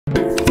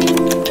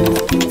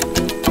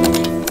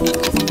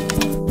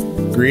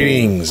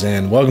Greetings,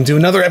 and welcome to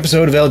another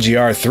episode of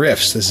LGR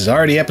Thrifts. This is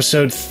already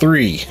episode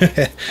 3,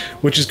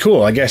 which is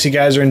cool. I guess you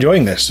guys are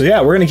enjoying this. So yeah,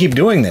 we're going to keep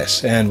doing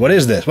this. And what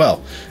is this?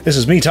 Well, this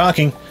is me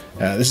talking.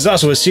 This is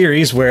also a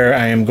series where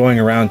I am going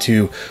around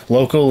to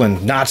local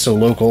and not so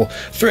local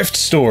thrift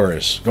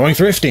stores, going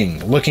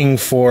thrifting, looking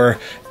for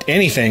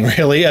anything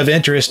really of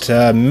interest,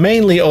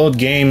 mainly old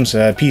games,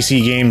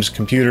 PC games,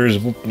 computers,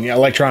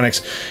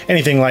 electronics,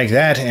 anything like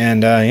that,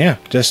 and yeah,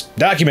 just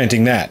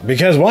documenting that,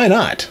 because why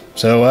not?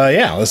 So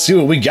yeah, let's see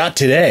what we got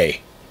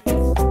today.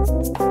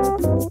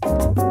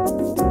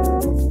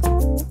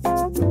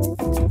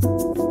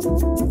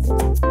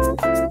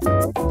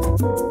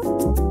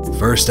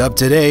 First up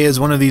today is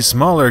one of these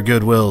smaller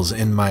Goodwills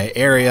in my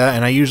area,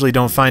 and I usually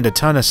don't find a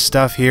ton of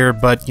stuff here,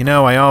 but you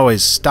know, I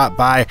always stop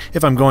by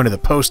if I'm going to the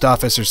post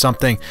office or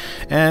something,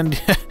 and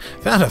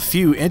found a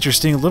few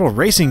interesting little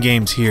racing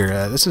games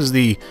here. This is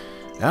the,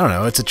 I don't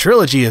know, it's a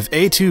trilogy of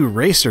A2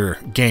 Racer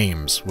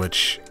games,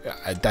 which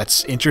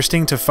that's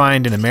interesting to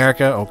find in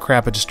America. Oh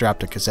crap, I just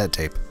dropped a cassette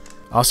tape.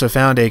 Also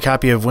found a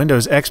copy of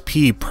Windows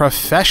XP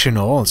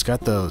Professional. It's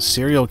got the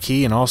serial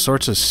key and all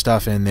sorts of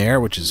stuff in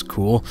there, which is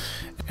cool.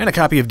 And a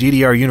copy of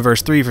DDR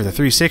Universe 3 for the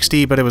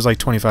 360, but it was like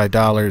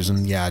 $25,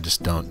 and yeah,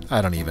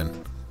 I don't even.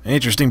 An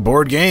interesting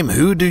board game,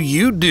 Who Do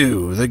You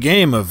Do? The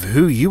game of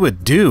who you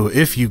would do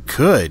if you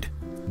could.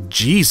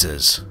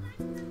 Jesus.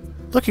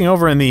 Looking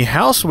over in the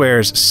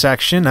housewares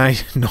section, I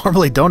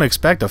normally don't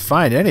expect to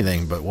find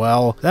anything, but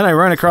well, then I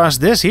run across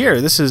this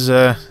here. This is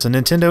it's a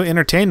Nintendo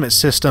Entertainment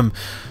System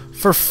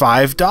for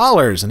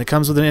 $5, and it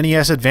comes with an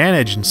NES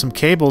Advantage and some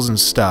cables and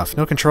stuff.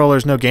 No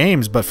controllers, no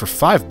games, but for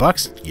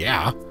 $5,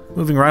 yeah.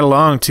 Moving right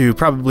along to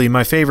probably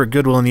my favorite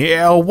Goodwill in the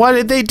area. Oh, what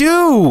did they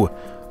do?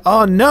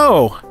 Oh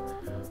no.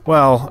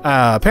 Well,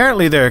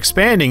 apparently they're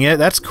expanding it.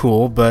 That's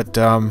cool, but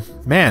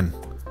man,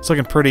 it's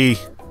looking pretty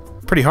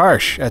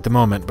harsh at the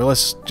moment. But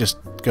let's just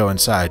go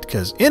inside,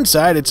 because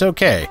inside it's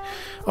okay.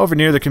 Over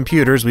near the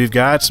computers, we've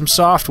got some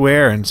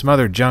software and some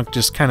other junk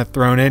just kind of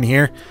thrown in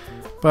here.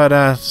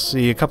 But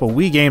see, a couple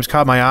Wii games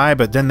caught my eye,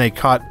 but then they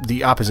caught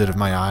the opposite of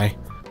my eye.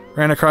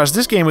 Ran across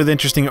this game with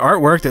interesting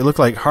artwork that looked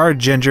like Hard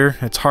Ginger,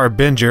 it's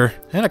Harbinger,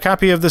 and a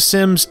copy of The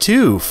Sims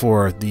 2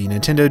 for the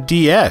Nintendo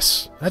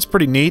DS. That's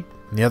pretty neat.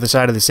 On the other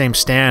side of the same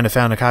stand, I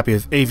found a copy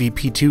of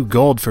AVP2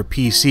 Gold for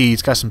PC.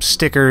 It's got some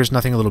stickers,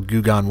 nothing a little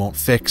Goo-Gone won't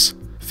fix.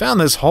 Found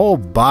this whole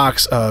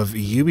box of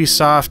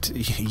Ubisoft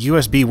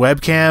USB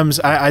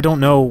webcams. I don't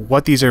know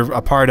what these are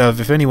a part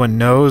of. If anyone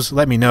knows,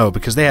 let me know,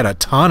 because they had a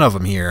ton of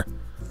them here.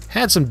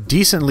 Had some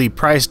decently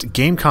priced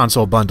game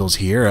console bundles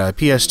here,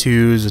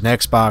 PS2s, an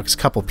Xbox,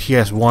 couple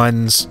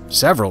PS1s,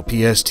 several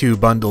PS2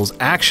 bundles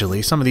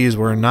actually. Some of these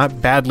were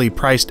not badly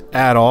priced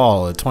at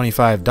all, at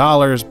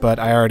 $25, but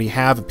I already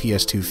have a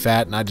PS2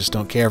 Fat and I just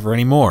don't care for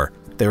any more.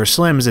 If they were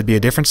slims, it'd be a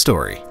different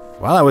story.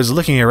 While I was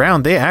looking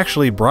around, they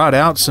actually brought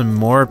out some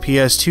more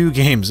PS2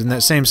 games in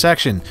that same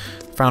section.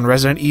 Found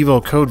Resident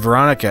Evil Code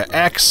Veronica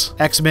X,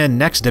 X-Men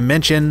Next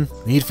Dimension,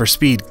 Need for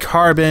Speed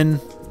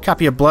Carbon,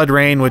 copy of Blood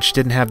Rain, which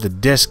didn't have the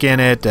disc in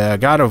it,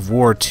 God of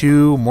War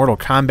 2, Mortal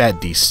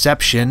Kombat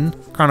Deception,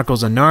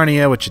 Chronicles of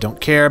Narnia, which you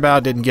don't care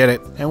about, didn't get it,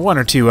 and one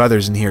or two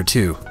others in here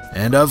too.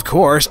 And of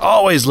course,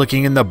 always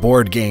looking in the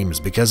board games,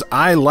 because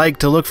I like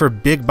to look for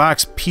big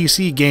box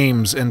PC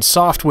games and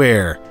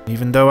software.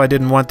 Even though I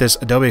didn't want this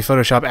Adobe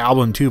Photoshop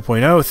Album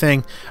 2.0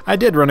 thing, I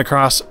did run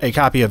across a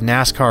copy of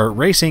NASCAR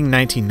Racing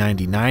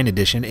 1999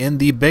 edition in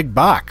the big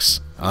box.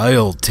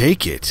 I'll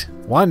take it.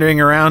 Wandering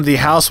around the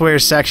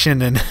houseware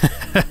section, and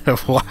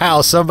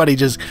wow, somebody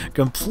just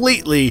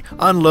completely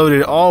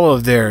unloaded all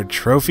of their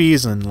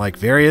trophies and like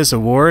various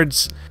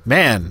awards.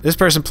 Man, this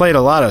person played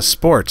a lot of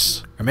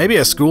sports. Or maybe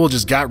a school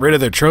just got rid of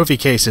their trophy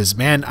cases.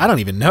 Man, I don't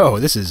even know.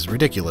 This is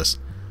ridiculous.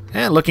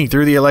 And looking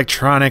through the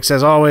electronics,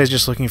 as always,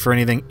 just looking for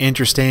anything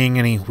interesting,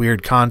 any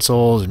weird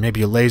consoles, or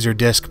maybe a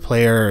Laserdisc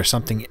player or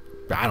something,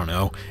 I don't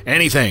know,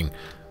 anything.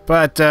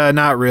 But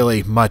not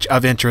really much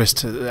of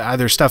interest,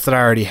 either stuff that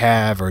I already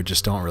have or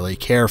just don't really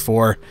care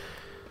for.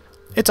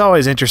 It's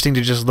always interesting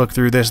to just look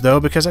through this, though,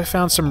 because I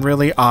found some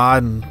really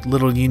odd and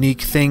little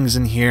unique things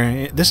in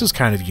here. This is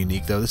kind of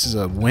unique, though. This is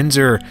a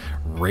Windsor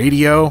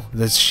radio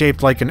that's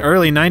shaped like an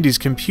early 90s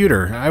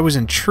computer. I was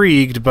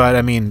intrigued, but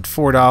I mean,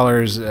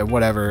 $4,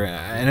 whatever,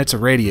 and it's a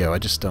radio. I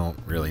just don't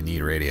really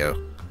need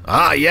radio.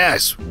 Ah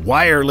yes,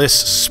 wireless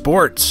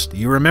sports. Do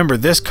you remember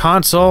this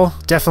console?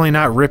 Definitely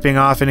not ripping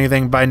off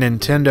anything by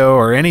Nintendo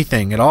or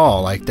anything at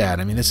all like that.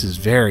 I mean, this is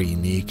very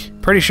unique.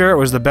 Pretty sure it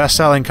was the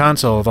best-selling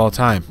console of all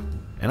time.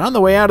 And on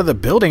the way out of the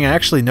building, I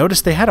actually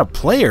noticed they had a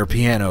player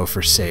piano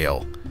for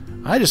sale.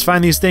 I just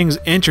find these things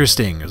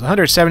interesting. It was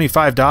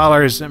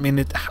 $175. I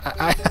mean,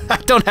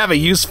 I don't have a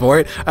use for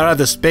it. I don't have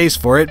the space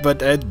for it,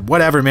 but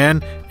whatever,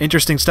 man.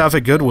 Interesting stuff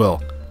at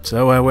Goodwill.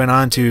 So I went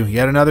on to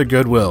yet another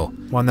Goodwill,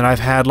 one that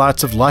I've had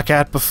lots of luck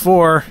at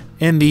before.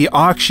 In the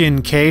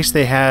auction case,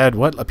 they had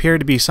what appeared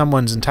to be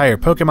someone's entire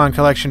Pokemon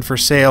collection for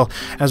sale,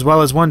 as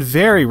well as one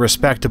very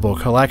respectable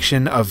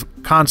collection of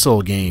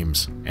console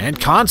games. And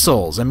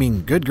consoles! I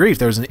mean, good grief,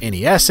 there's an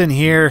NES in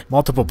here,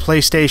 multiple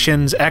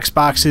PlayStations,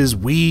 Xboxes,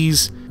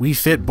 Wiis, Wii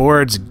Fit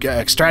boards,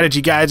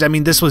 strategy guides. I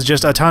mean, this was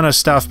just a ton of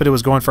stuff, but it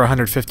was going for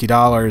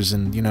 $150,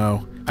 and, you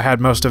know, I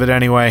had most of it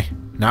anyway.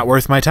 Not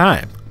worth my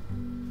time.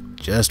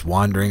 Just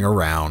wandering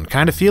around,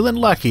 kind of feeling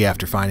lucky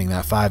after finding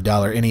that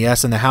 $5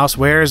 NES in the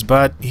housewares,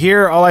 but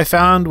here all I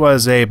found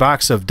was a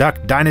box of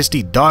Duck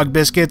Dynasty dog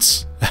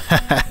biscuits.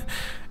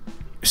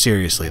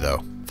 Seriously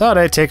though. Thought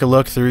I'd take a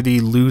look through the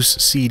loose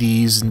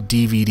CDs and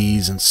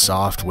DVDs and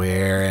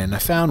software, and I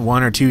found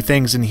one or two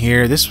things in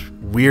here. This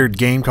weird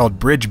game called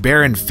Bridge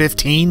Baron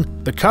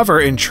 15. The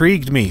cover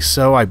intrigued me,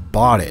 so I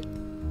bought it.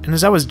 And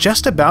as I was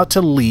just about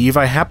to leave,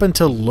 I happened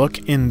to look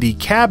in the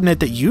cabinet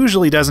that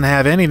usually doesn't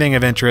have anything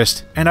of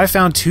interest, and I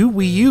found two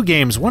Wii U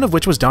games, one of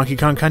which was Donkey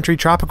Kong Country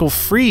Tropical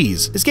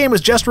Freeze. This game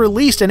was just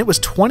released and it was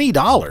 $20.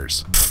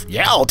 Pfft,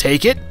 yeah, I'll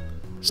take it.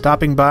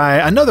 Stopping by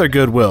another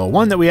Goodwill,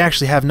 one that we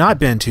actually have not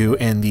been to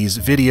in these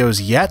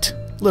videos yet.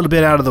 A little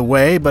bit out of the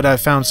way, but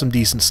I've found some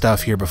decent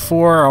stuff here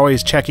before.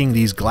 Always checking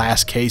these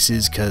glass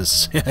cases,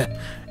 because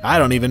I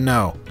don't even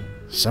know.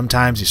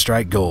 Sometimes you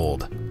strike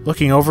gold.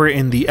 Looking over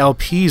in the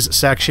LPs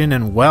section,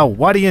 and well,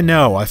 what do you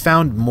know? I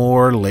found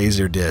more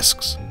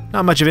Laserdiscs.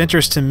 Not much of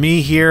interest to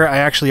me here. I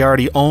actually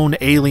already own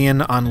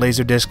Alien on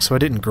Laserdisc, so I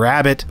didn't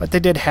grab it, but they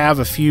did have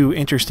a few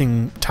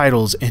interesting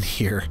titles in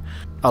here.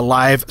 A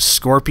live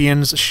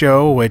Scorpions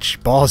show,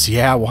 which, balls,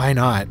 yeah, why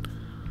not?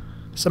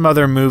 Some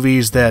other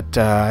movies that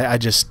I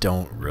just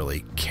don't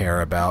really care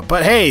about.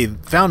 But hey,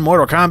 found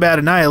Mortal Kombat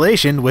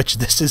Annihilation, which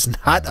this is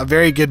not a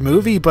very good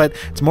movie, but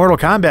it's Mortal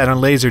Kombat on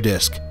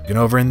Laserdisc. Looking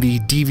over in the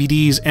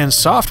DVDs and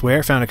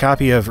software, found a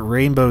copy of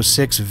Rainbow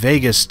Six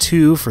Vegas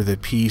 2 for the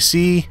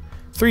PC.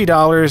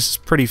 $3 is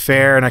pretty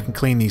fair, and I can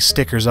clean these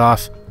stickers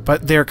off.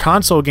 But their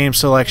console game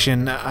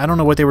selection, I don't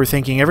know what they were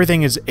thinking.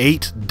 Everything is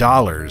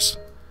 $8.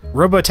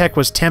 Robotech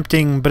was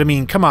tempting, but I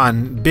mean, come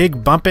on,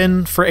 Big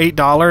Bumpin' for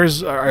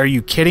 $8? Are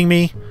you kidding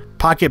me?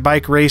 Pocket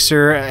Bike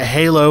Racer,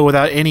 Halo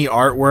without any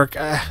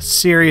artwork?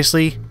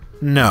 Seriously?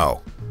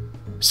 No.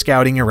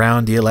 Scouting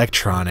around the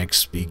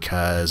electronics,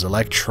 because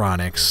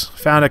electronics.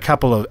 Found a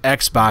couple of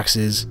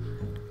Xboxes.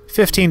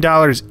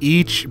 $15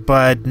 each,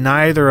 but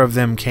neither of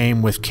them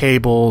came with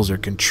cables or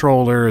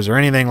controllers or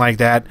anything like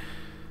that.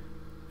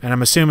 And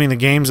I'm assuming the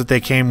games that they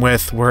came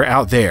with were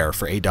out there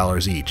for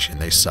 $8 each, and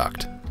they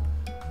sucked.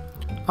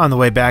 On the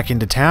way back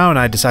into town,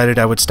 I decided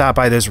I would stop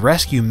by this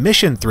Rescue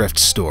Mission thrift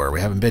store.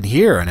 We haven't been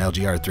here on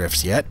LGR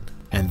Thrifts yet.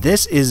 And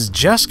this is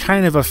just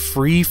kind of a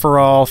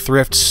free-for-all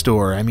thrift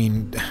store. I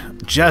mean,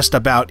 just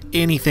about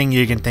anything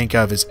you can think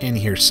of is in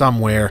here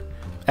somewhere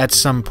at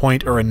some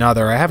point or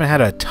another. I haven't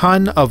had a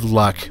ton of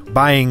luck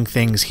buying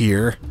things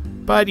here,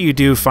 but you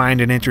do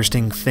find an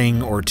interesting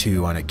thing or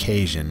two on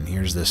occasion.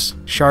 Here's this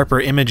Sharper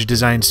Image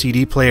Design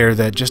CD player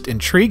that just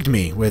intrigued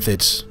me with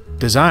its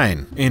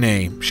design in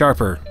a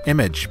sharper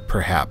image,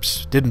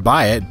 perhaps. Didn't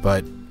buy it,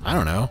 but I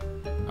don't know.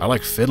 I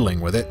like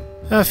fiddling with it.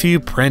 A few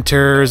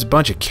printers, a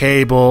bunch of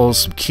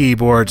cables, some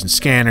keyboards and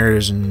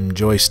scanners and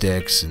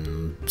joysticks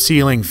and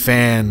ceiling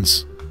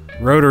fans,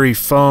 rotary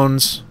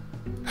phones.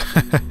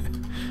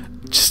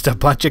 Just a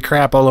bunch of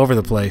crap all over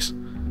the place.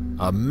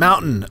 A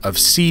mountain of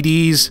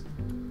CDs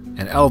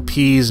and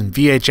LPs and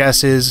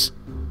VHSs.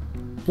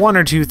 One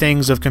or two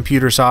things of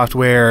computer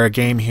software, a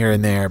game here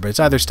and there, but it's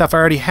either stuff I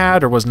already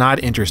had or was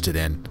not interested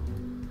in.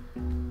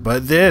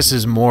 But this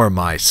is more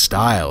my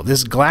style.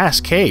 This glass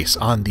case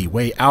on the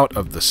way out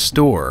of the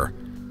store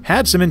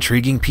had some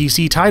intriguing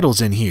PC titles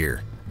in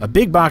here. A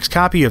big box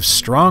copy of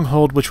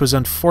Stronghold, which was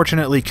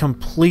unfortunately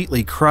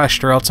completely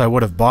crushed, or else I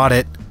would have bought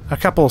it. A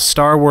couple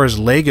Star Wars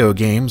Lego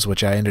games,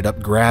 which I ended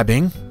up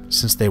grabbing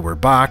since they were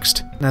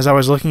boxed. And as I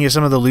was looking at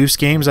some of the loose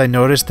games, I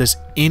noticed this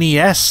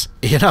NES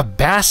in a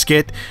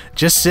basket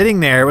just sitting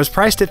there. It was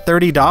priced at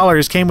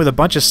 $30, came with a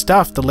bunch of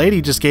stuff. The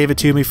lady just gave it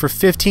to me for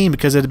 $15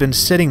 because it had been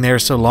sitting there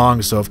so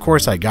long, so of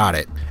course I got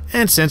it.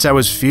 And since I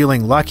was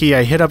feeling lucky,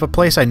 I hit up a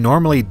place I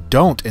normally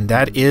don't, and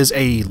that is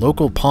a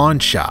local pawn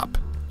shop.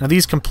 Now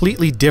these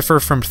completely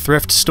differ from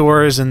thrift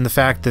stores in the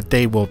fact that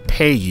they will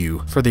pay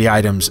you for the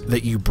items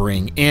that you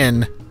bring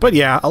in. But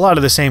yeah, a lot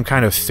of the same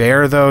kind of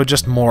fare though,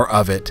 just more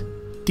of it.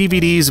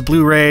 DVDs,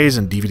 Blu-rays,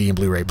 and DVD and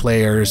Blu-ray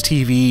players,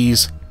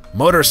 TVs,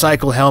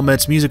 motorcycle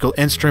helmets, musical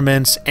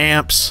instruments,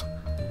 amps,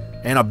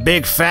 and a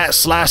big fat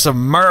slice of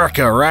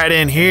America right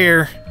in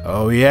here.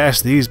 Oh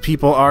yes, these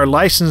people are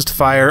licensed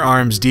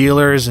firearms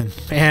dealers, and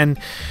man,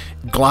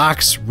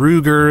 Glocks,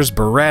 Rugers,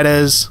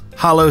 Berettas,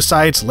 hollow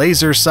sights,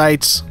 laser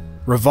sights,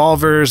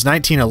 revolvers,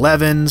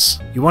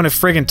 1911s. You want a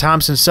friggin'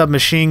 Thompson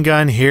submachine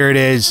gun? Here it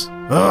is.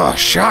 Ugh,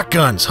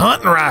 shotguns,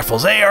 hunting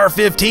rifles,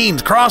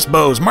 AR-15s,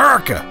 crossbows,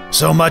 America!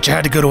 So much I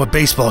had to go to a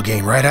baseball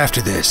game right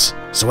after this,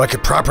 so I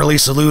could properly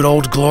salute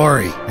Old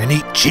Glory and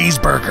eat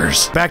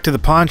cheeseburgers. Back to the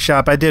pawn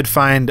shop, I did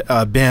find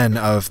a bin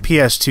of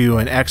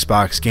PS2 and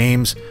Xbox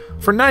games.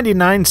 for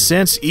 99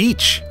 cents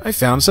each. I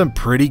found some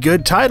pretty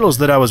good titles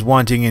that I was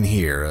wanting in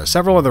here.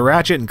 Several of the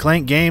Ratchet and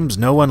Clank games,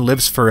 No One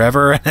Lives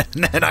Forever,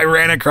 and then I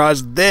ran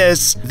across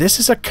this. This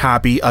is a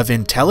copy of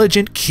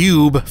Intelligent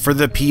Cube for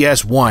the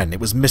PS1. It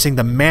was missing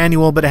the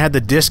manual, but it had the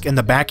disc and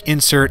the back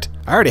insert.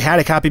 I already had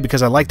a copy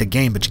because I liked the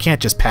game, but you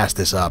can't just pass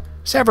this up.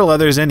 Several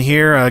others in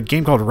here, a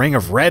game called Ring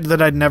of Red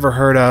that I'd never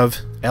heard of.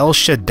 El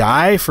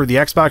Shaddai for the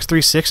Xbox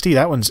 360,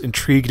 that one's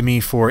intrigued me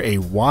for a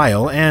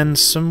while, and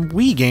some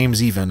Wii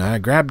games even. I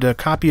grabbed a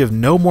copy of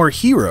No More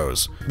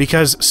Heroes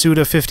because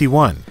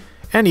Suda51.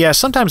 And yeah,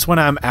 sometimes when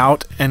I'm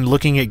out and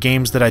looking at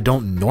games that I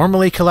don't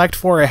normally collect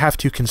for, I have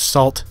to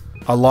consult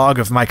a log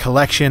of my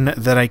collection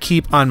that I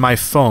keep on my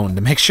phone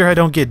to make sure I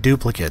don't get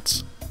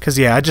duplicates. Cause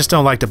yeah, I just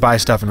don't like to buy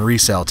stuff and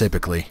resell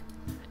typically.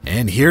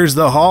 And here's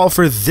the haul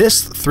for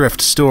this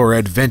thrift store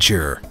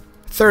adventure.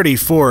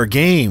 34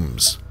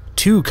 games,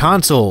 2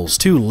 consoles,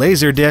 2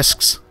 laser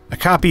discs, a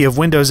copy of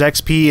Windows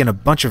XP, and a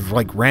bunch of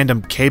like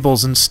random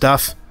cables and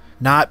stuff.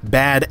 Not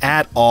bad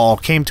at all.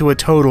 Came to a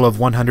total of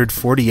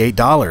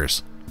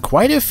 $148.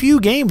 Quite a few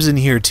games in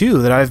here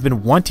too that I've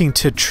been wanting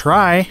to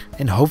try,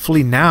 and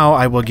hopefully now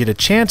I will get a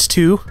chance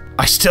to.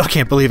 I still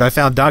can't believe I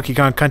found Donkey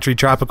Kong Country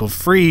Tropical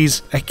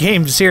Freeze. That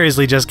game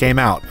seriously just came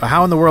out.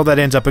 How in the world that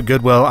ends up at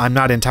Goodwill, I'm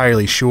not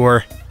entirely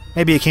sure.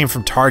 Maybe it came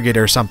from Target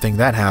or something,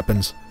 that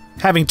happens.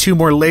 Having 2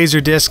 more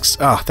laser discs,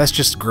 oh, that's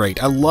just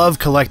great. I love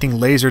collecting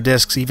laser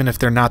discs even if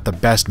they're not the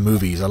best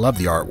movies. I love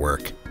the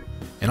artwork.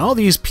 And all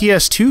these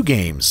PS2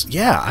 games,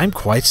 yeah, I'm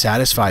quite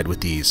satisfied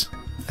with these.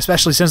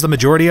 Especially since the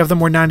majority of them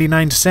were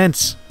 99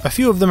 cents. A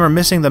few of them are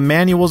missing the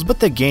manuals, but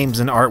the games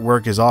and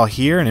artwork is all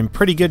here and in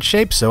pretty good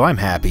shape, so I'm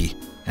happy.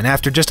 And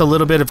after just a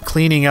little bit of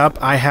cleaning up,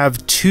 I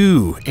have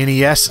 2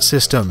 NES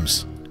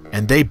systems,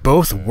 and they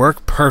both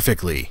work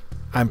perfectly.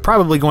 I'm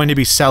probably going to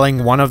be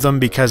selling one of them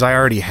because I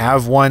already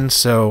have one,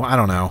 so I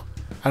don't know.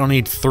 I don't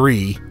need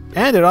 3.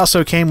 And it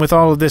also came with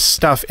all of this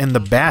stuff in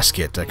the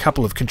basket. A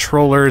couple of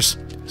controllers,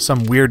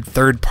 some weird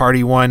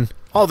third-party one,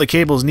 all the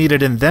cables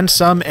needed and then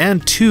some,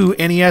 and 2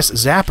 NES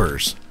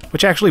zappers,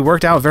 which actually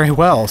worked out very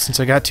well since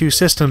I got 2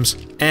 systems.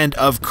 And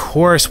of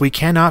course, we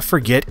cannot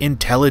forget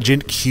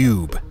Intelligent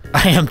Cube.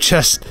 I am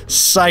just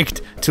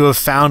psyched to have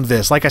found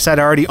this. Like I said,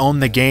 I already own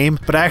the game,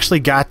 but I actually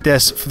got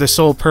this for the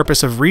sole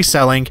purpose of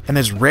reselling, and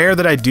it's rare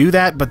that I do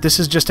that, but this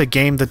is just a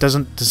game that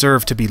doesn't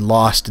deserve to be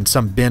lost in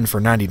some bin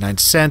for 99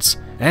 cents.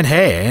 And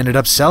hey, I ended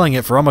up selling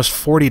it for almost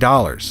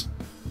 $40.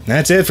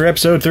 That's it for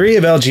episode 3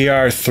 of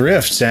LGR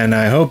Thrifts, and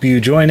I hope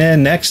you join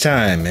in next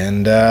time.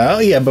 And, oh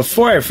yeah,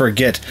 before I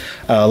forget,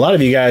 a lot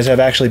of you guys have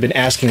actually been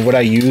asking what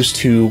I use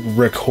to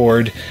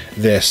record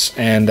this.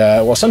 And,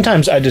 well,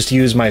 sometimes I just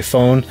use my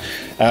phone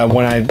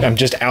when I'm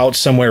just out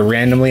somewhere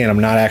randomly and I'm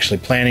not actually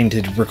planning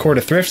to record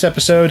a Thrifts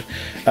episode.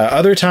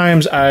 Other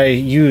times I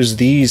use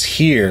these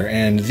here,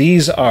 and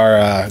these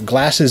are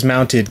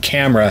glasses-mounted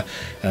camera.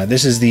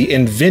 This is the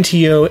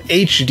Inventio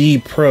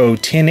HD Pro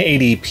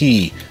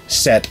 1080p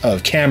set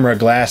of camera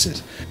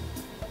glasses.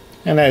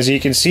 And as you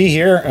can see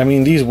here, I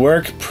mean, these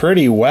work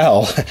pretty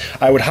well.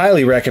 I would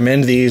highly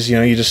recommend these. You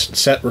know, you just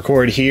set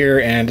record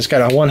here, and it's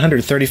got a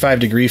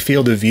 135-degree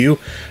field of view,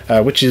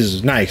 which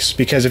is nice,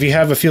 because if you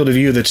have a field of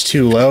view that's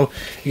too low,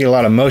 you get a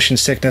lot of motion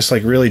sickness,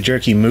 like really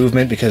jerky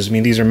movement, because, I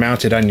mean, these are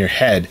mounted on your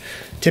head.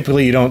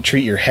 Typically, you don't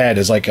treat your head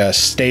as like a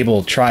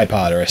stable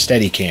tripod or a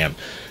steady cam.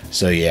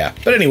 So yeah,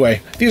 but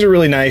anyway, these are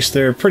really nice.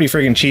 They're pretty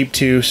friggin' cheap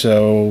too,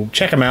 so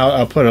check them out.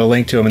 I'll put a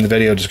link to them in the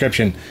video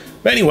description.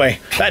 But anyway,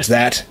 that's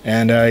that,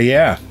 and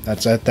yeah,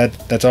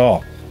 that's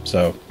all.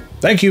 So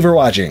thank you for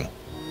watching.